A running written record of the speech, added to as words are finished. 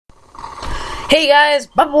Hey guys,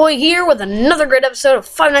 Boppyboy here with another great episode of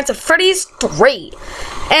Five Nights at Freddy's 3.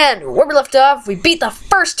 And where we left off, we beat the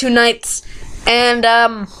first two nights, and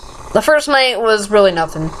the first night was really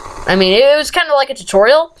nothing. I mean, it was kind of like a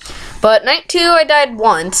tutorial, but night 2 I died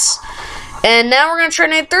once, and now we're going to try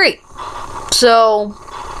night 3. So,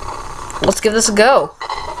 let's give this a go,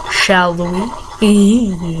 shall we?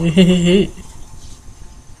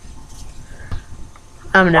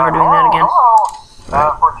 I'm never doing that again.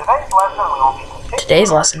 For today's lesson, we will be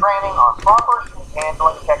continuing training on proper suit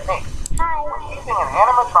handling techniques. When using an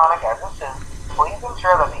animatronic as a suit, please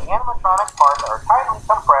ensure that the animatronic parts are tightly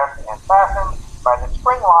compressed and fastened by the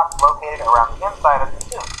spring lock located around the inside of the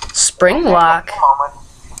suit. Spring lock? Take a few moments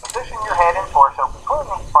to position your head and torso between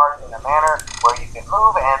these parts in a manner where you can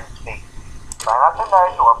move and speak. Try not to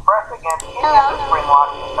nudge or press against any of the spring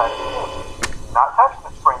locks inside the suit. Do not touch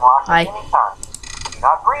the spring locks at any time. Do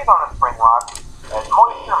not breathe on the spring locks, as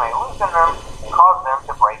moisture may loosen them and cause them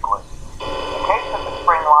to break loose. In case that the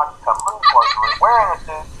spring locks come loose while you are wearing a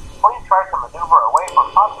suit, please try to maneuver away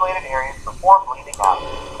from populated areas before bleeding out,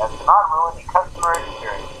 as to not ruin the customer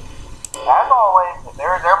experience. As always, if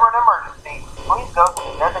there is ever an emergency, please go to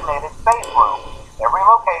the designated safe room. Every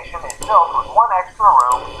location is built with one extra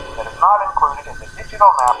room that is not included in the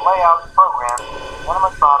digital map layouts, programs,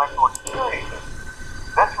 animatronics, or security systems.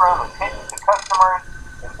 This room is hidden to customers,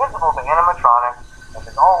 invisible to animatronics, and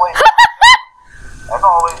is always as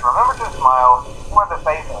always, remember to smile for the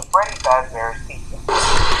face of Freddy Fazbear's pizza.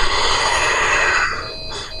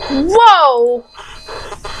 Whoa!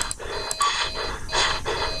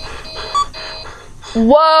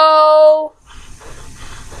 Whoa!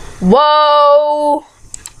 Whoa!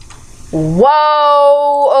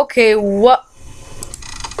 Whoa! Okay, what?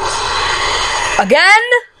 Again?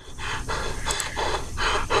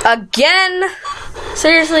 Again?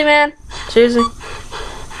 Seriously, man? Seriously?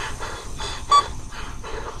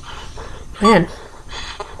 Man.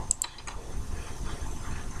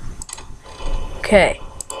 Okay.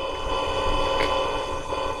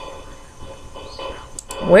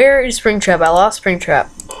 Where is Springtrap? I lost Springtrap.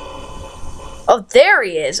 Oh, there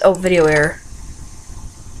he is. Oh, video error.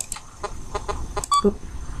 Oop.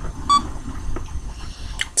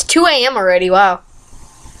 It's 2 a.m. already. Wow.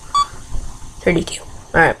 32.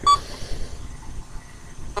 Alright.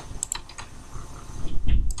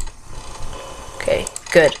 Okay,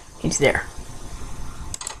 good. He's there.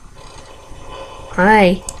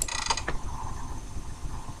 Hi.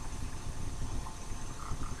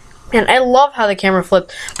 Man, I love how the camera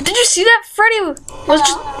flipped. But did you see that? Freddy was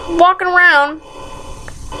just walking around.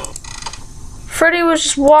 Freddy was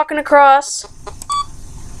just walking across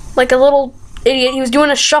like a little idiot. He was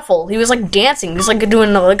doing a shuffle. He was like dancing. He was like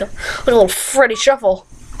doing like a little Freddy shuffle.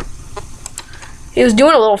 He was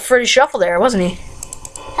doing a little Freddy shuffle there, wasn't he?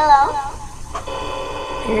 Hello.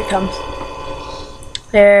 Here he comes.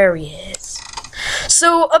 There he is.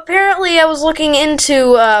 So apparently I was looking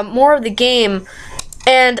into more of the game,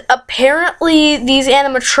 and apparently these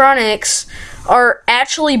animatronics are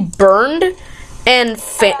actually burned, and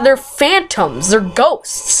they're phantoms. They're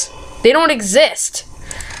ghosts. They don't exist.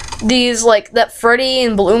 These, like, that Freddy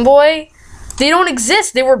and Balloon Boy, they don't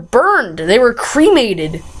exist. They were burned. They were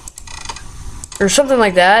cremated. Or something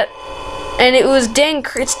like that. And it was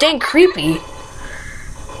it's dang creepy.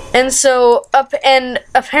 And so,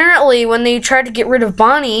 apparently when they tried to get rid of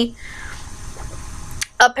Bonnie,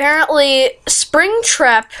 apparently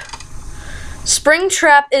Springtrap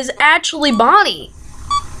is actually Bonnie.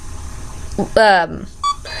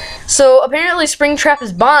 So apparently Springtrap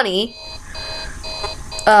is Bonnie.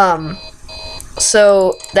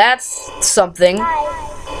 So that's something.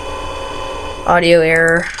 Audio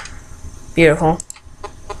error. Beautiful.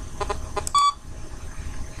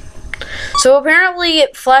 So apparently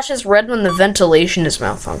it flashes red when the ventilation is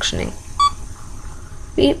malfunctioning.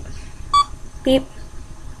 Beep. Beep.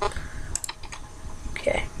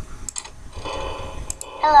 Okay.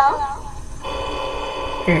 Hello.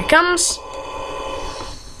 Here he comes.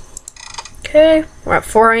 Okay, we're at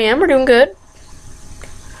 4 a.m. We're doing good.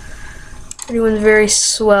 We're doing very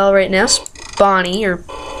swell right now. Bonnie, or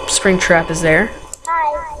Springtrap, is there.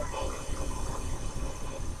 Hi.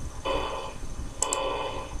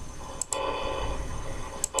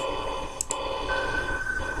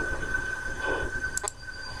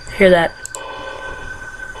 Hear that?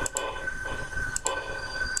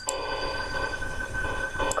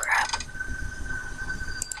 Crap.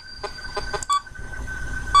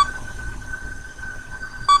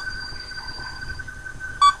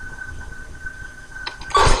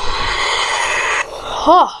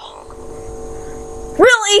 Oh.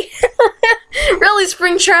 Really? Really,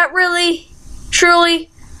 Springtrap? Really? Truly?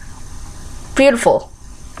 Beautiful.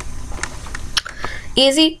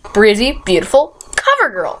 Easy, breezy, beautiful. Cover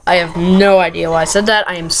girl. I have no idea why I said that.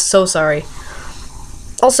 I am so sorry.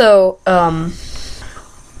 Also,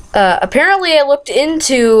 apparently I looked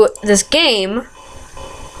into this game,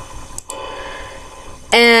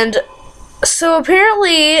 and so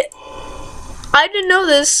apparently, I didn't know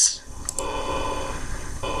this,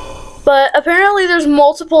 but apparently there's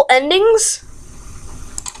multiple endings,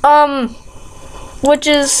 which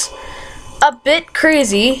is a bit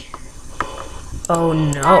crazy. Oh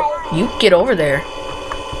no, you get over there.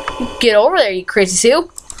 You get over there, you crazy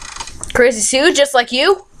Sue. Crazy Sue, just like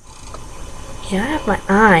you. Yeah, I have my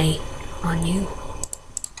eye on you.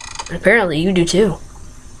 And apparently you do too.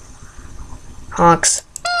 Honks.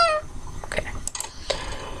 Okay.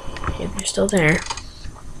 If you're still there.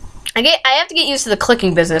 I have to get used to the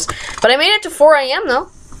clicking business. But I made it to 4 a.m. though.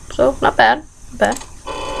 So, not bad. Not bad.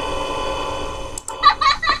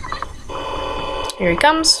 Here he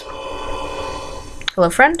comes. Hello,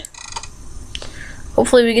 friend.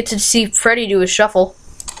 Hopefully we get to see Freddy do his shuffle.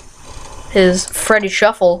 His Freddy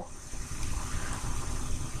shuffle.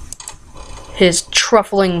 His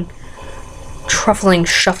truffling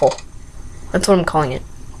shuffle. That's what I'm calling it.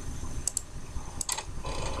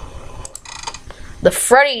 The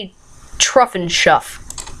Freddy Truffin Shuff.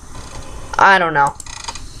 I don't know.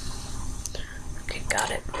 Okay,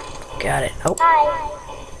 got it. Got it. Oh.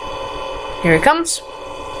 Hi. Here he comes.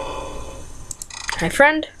 Hi,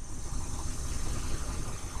 friend.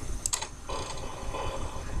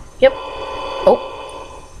 Yep. Oh.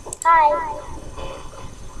 Hi.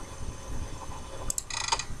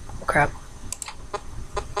 Oh, crap.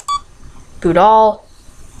 Boodall.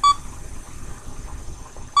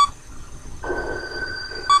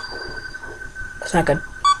 That's not good.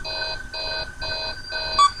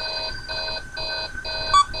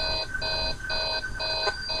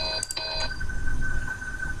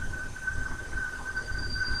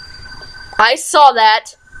 I saw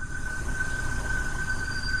that.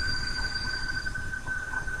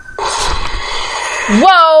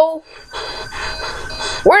 Whoa!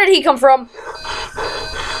 Where did he come from?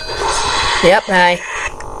 Yep, hi.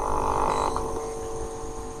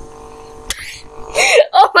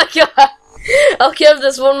 Oh my god! I'll give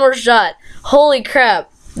this one more shot. Holy crap!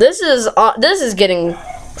 This is getting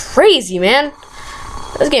crazy, man.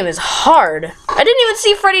 This game is hard. I didn't even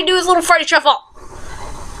see Freddy do his little Freddy shuffle.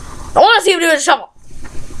 I want to see him do his shuffle.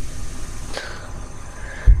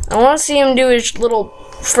 I want to see him do his little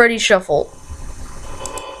Freddy shuffle.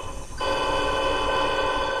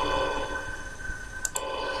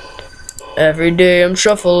 Every day I'm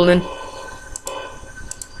shuffling.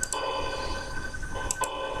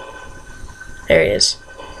 There he is.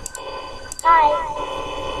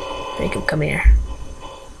 Hi. Make him come here.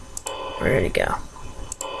 Where did he go?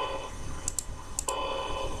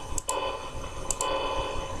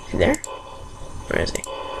 Is he there? Where is he?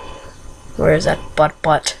 Where is that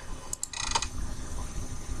butt?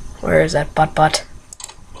 Where is that butt?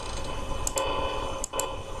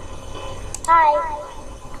 Hi.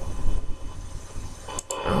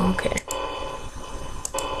 Okay.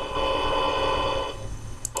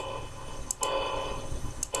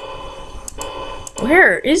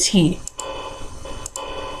 Where is he?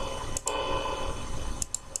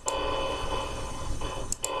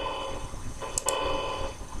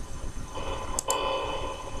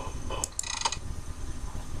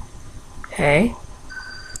 Okay.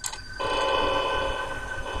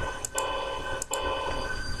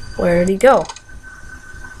 Where did he go?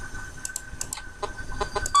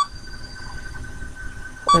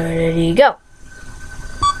 Where did he go?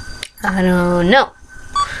 I don't know.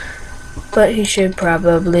 But he should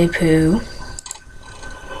probably poo. Where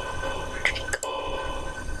did he go?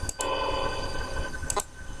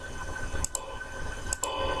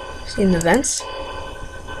 Is he in the vents?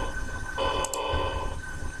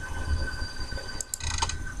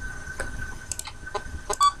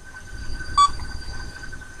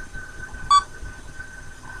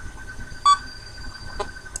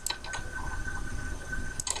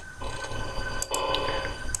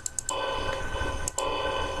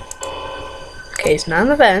 Okay, he's not in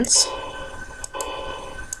the vents.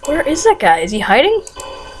 Where is that guy? Is he hiding?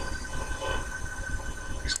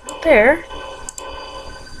 He's not there.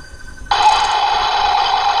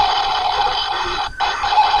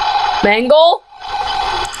 Mangle?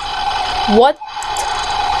 What?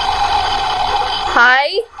 Hi?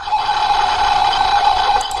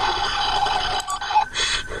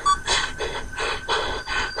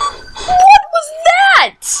 What was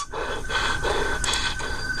that?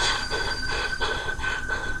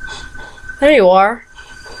 There you are.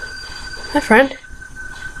 Hi, friend.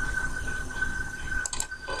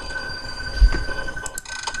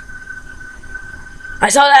 I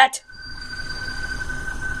saw that!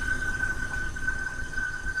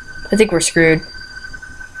 I think we're screwed.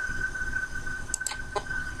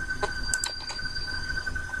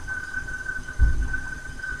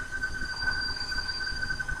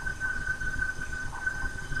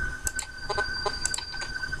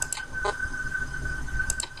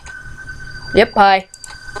 Yep, hi.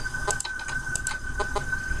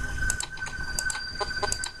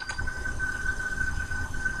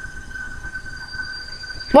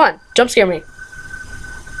 Come on, jump scare me.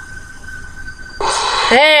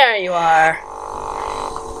 There you are.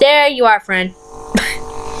 There you are, friend.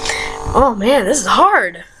 Oh man, this is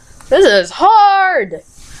hard. This is hard.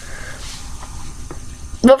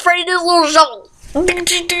 But Freddy did a little shovel.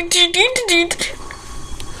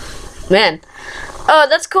 Man. Oh,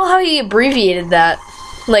 that's cool how he abbreviated that.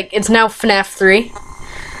 Like, it's now FNAF 3.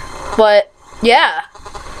 But, yeah.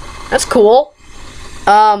 That's cool.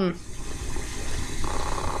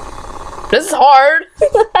 This is hard.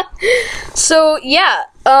 So, yeah.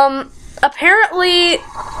 Apparently,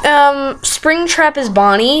 Springtrap is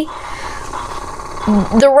Bonnie.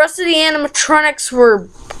 The rest of the animatronics were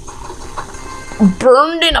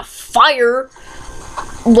burned in a fire.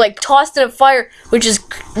 Like, tossed in a fire, which is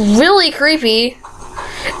really creepy.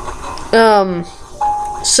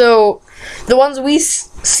 So, the ones we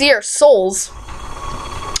see are souls,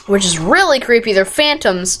 which is really creepy. They're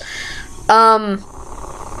phantoms. Also,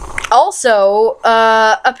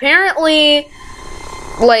 apparently,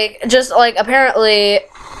 apparently,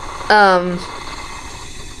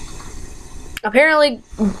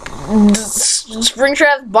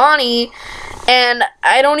 Springtrap's Bonnie, and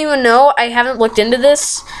I don't even know, I haven't looked into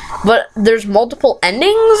this, but there's multiple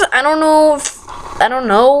endings? I don't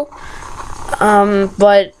know.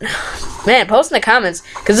 But, man, post in the comments,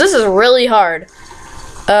 because this is really hard.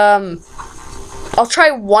 I'll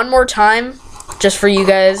try one more time, just for you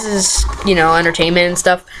guys' entertainment and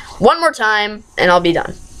stuff. One more time, and I'll be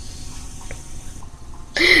done.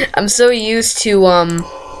 I'm so used to,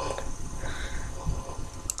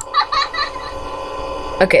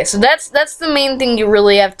 Okay, so that's the main thing you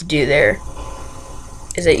really have to do there.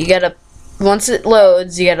 Is that you gotta, once it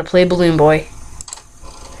loads, you gotta play Balloon Boy.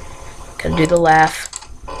 Gotta do the laugh.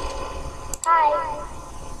 Hi.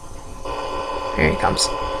 There he comes.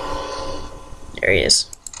 There he is.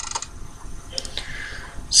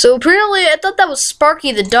 So apparently, I thought that was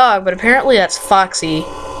Sparky the dog, but apparently that's Foxy.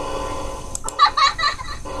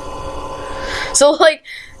 So like,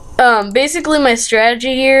 basically my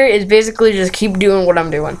strategy here is basically just keep doing what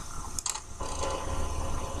I'm doing.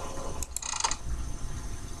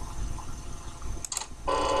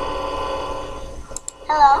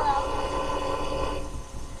 Hello.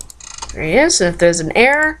 There he is, and if there's an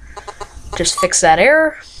error, just fix that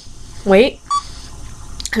error, wait,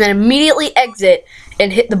 and then immediately exit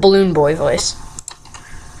and hit the Balloon Boy voice.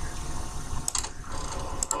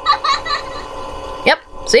 Yep,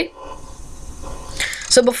 see?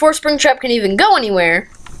 So before Springtrap can even go anywhere,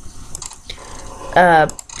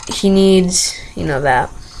 he needs, that.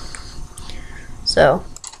 So,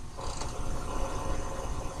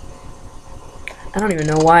 I don't even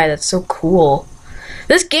know why, that's so cool.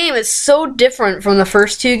 This game is so different from the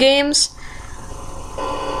first two games.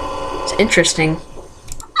 It's interesting.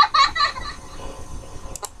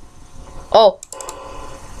 Oh.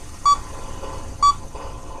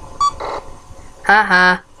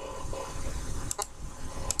 Haha.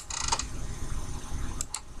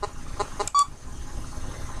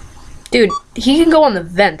 Dude, he can go on the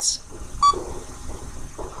vents.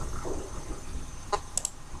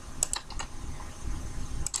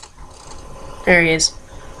 There he is.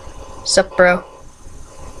 Sup, bro?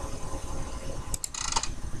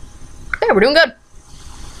 Yeah, we're doing good.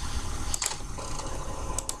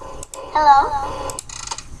 Hello.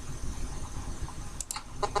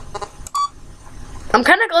 I'm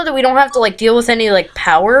kind of glad that we don't have to deal with any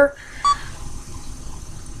power.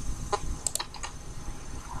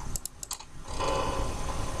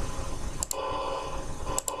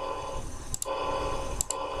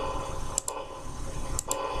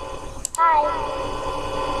 Hi.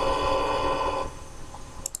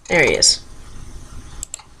 There he is.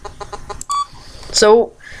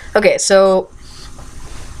 So, okay, so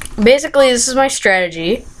basically this is my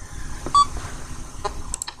strategy.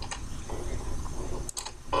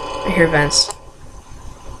 I hear vents.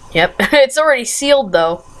 Yep, it's already sealed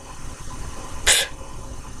though.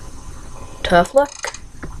 Tough luck.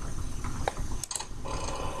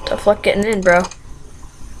 Tough luck getting in, bro.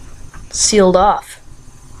 Sealed off.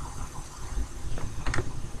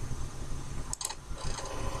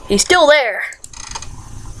 He's still there.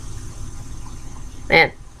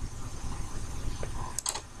 Man.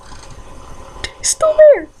 He's still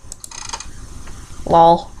there.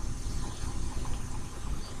 Lol.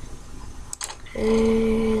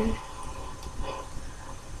 And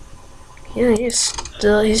yeah, he's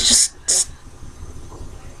just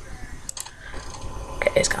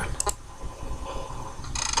okay, he's gone.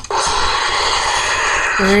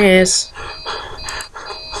 There he is.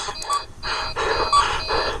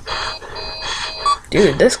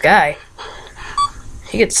 Dude, this guy,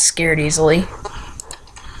 he gets scared easily.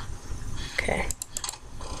 Okay.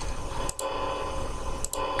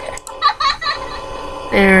 Okay.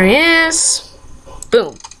 There he is.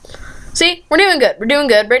 Boom. See, we're doing good. We're doing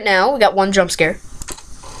good right now. We got one jump scare.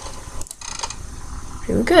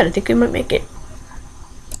 Doing good. I think we might make it.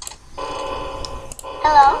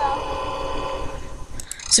 Hello.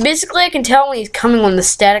 So basically, I can tell when he's coming when the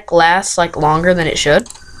static lasts like longer than it should.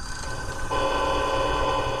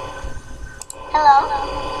 Hello.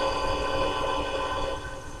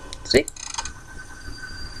 See?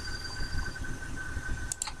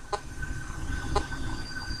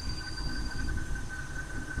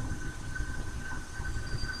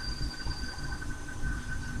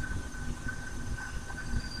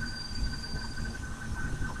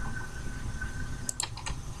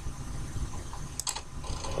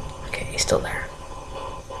 Okay, he's still there.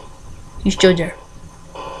 He's still there.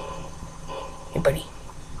 Hey, buddy.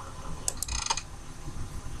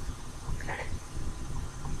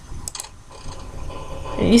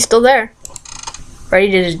 He's still there. Freddy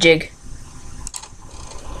did his jig.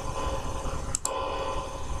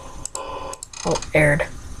 Oh, aired.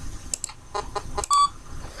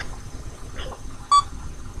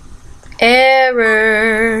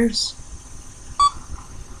 Errors.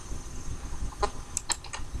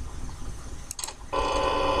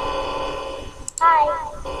 Hi.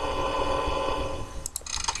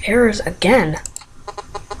 Errors again.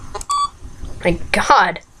 My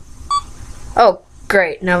God. Oh,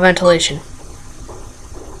 great. Now ventilation.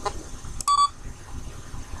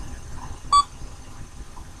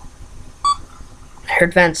 I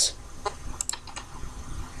heard vents.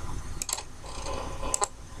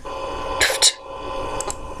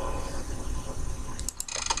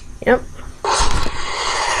 Yep.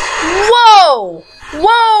 Whoa!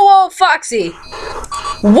 Whoa, whoa, Foxy!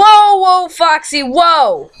 Whoa, whoa, Foxy,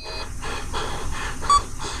 whoa!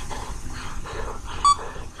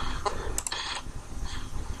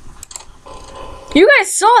 You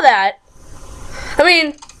guys saw that? I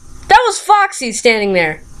mean, that was Foxy standing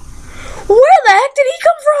there. Where the heck did he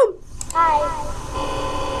come from? Hi.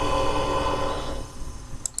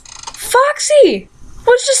 Foxy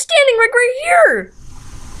was just standing right here.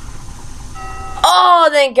 Oh,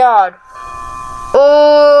 thank God.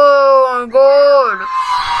 Oh, my God.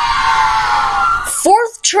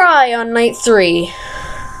 Fourth try on night 3.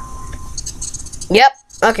 Yep,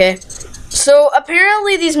 okay. So,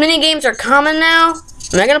 apparently these mini games are common now.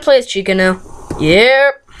 Am I gonna play as Chica now?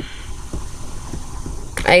 Yep.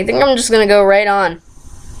 I think I'm just gonna go right on.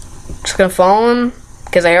 Just gonna follow him,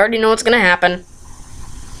 because I already know what's gonna happen.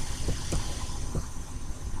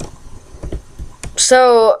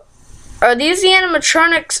 So, are these the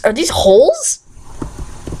animatronics? Are these holes?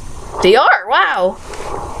 They are, wow.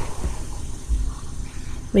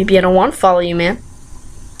 Maybe I don't want to follow you, man.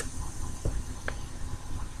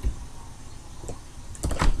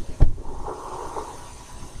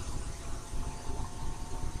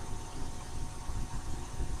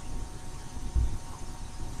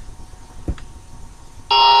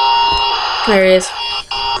 There he is.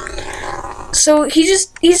 So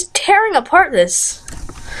he's tearing apart this.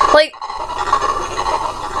 Like,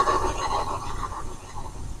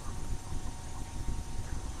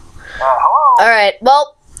 Hello? alright,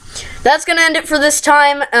 well, that's gonna end it for this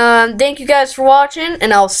time. Thank you guys for watching,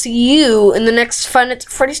 and I'll see you in the next Five Nights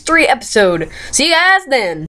at Freddy's 3 episode. See you guys then!